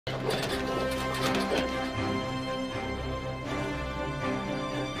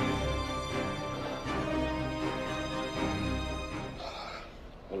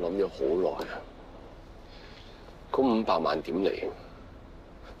諗咗好耐啊！嗰500萬點嚟？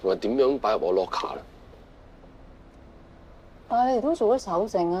同埋點樣擺入我 locker 咧？但係你哋都做咗搜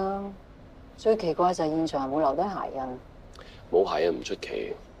證啊！最奇怪就係現場冇留低鞋印。冇鞋印唔出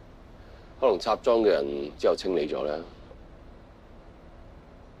奇，可能插贓嘅人之後清理咗咧。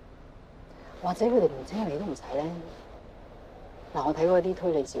或者佢哋唔清理都唔使咧。嗱，我睇過啲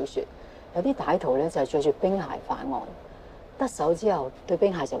推理小説，有啲歹徒咧就係着住冰鞋犯案，得手之後對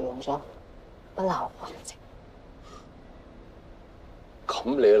冰鞋就用咗，不留痕跡。咁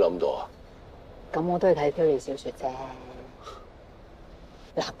你都諗到啊？咁我都係睇推理小説啫。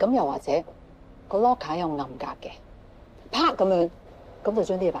嗱，咁又或者個 locker 有暗格嘅，啪咁樣，咁就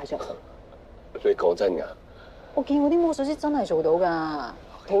將啲嘢擺出去。你講真㗎？我見過啲魔術師真係做到㗎，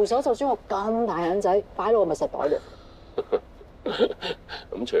徒手就將個咁大銀仔擺落個密實袋度。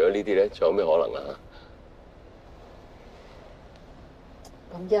咁除咗呢啲咧，仲有咩可能啊？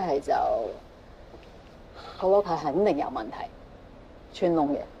咁一係就個 locker 肯定有問題，穿窿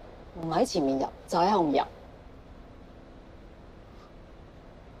嘅，唔喺前面入，就喺後面入。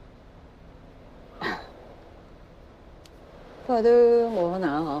不過都冇可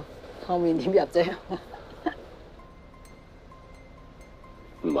能啊！嗬，後面點入啫？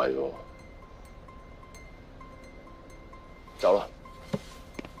唔係喎，走啦！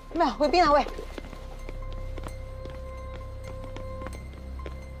咩啊？去邊啊？喂！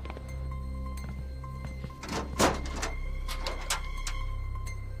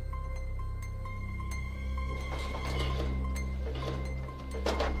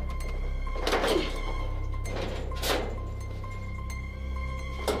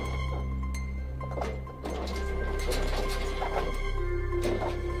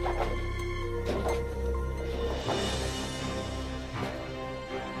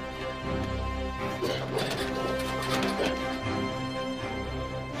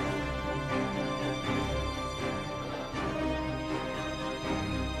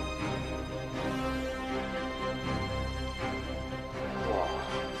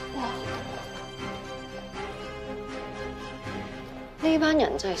呢班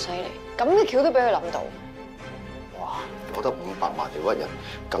人真係犀利，咁嘅橋都俾佢諗到。哇！攞得500萬嚟屈人，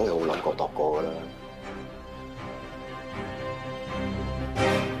梗係好諗過度過㗎啦。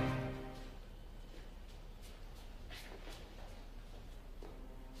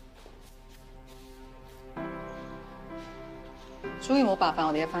終於冇辦法，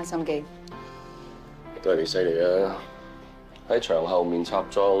我哋一番心機。都係你犀利啊！喺牆後面插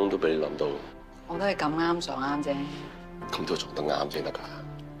贓都俾你諗到。我都係咁啱撞啱啫。咁都撞得啱先得㗎。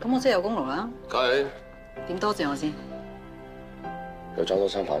咁我真係有功勞啦。梗係。點多謝我先？又裝多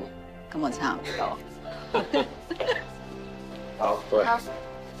餐飯。咁我差唔多。好，各位，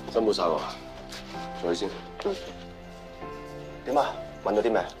辛苦晒喎。坐起先。點啊？問到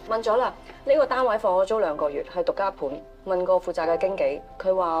啲咩？問咗啦，呢個單位放咗租2個月，係獨家盤。問過負責嘅經紀，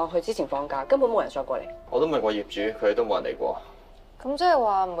佢話佢之前放假，根本冇人上過嚟。我都問過業主，佢哋都冇人嚟過。咁即係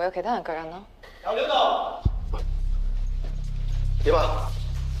話唔會有其他人腳印咯。有料到。點啊？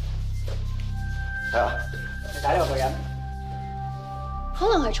睇下。你睇呢個人，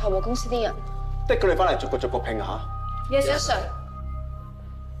可能係財務公司啲人。的佢哋翻嚟逐個拼下。Yes, sir。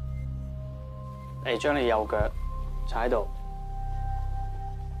你將你右腳踩喺度。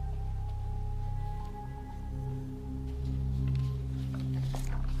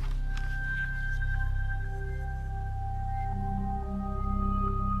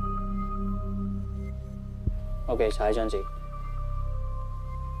OK， 踩一張紙。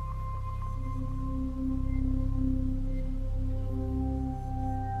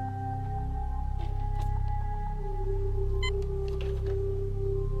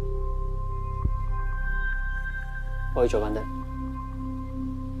可以做翻得。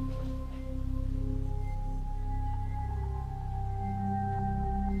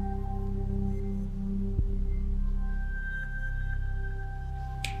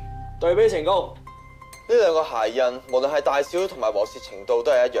對比成功。呢2個鞋印，無論係大小同埋和諧程度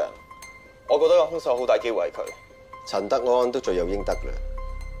都係一樣。我覺得個兇手好大機會係佢。陳德安都罪有應得啦。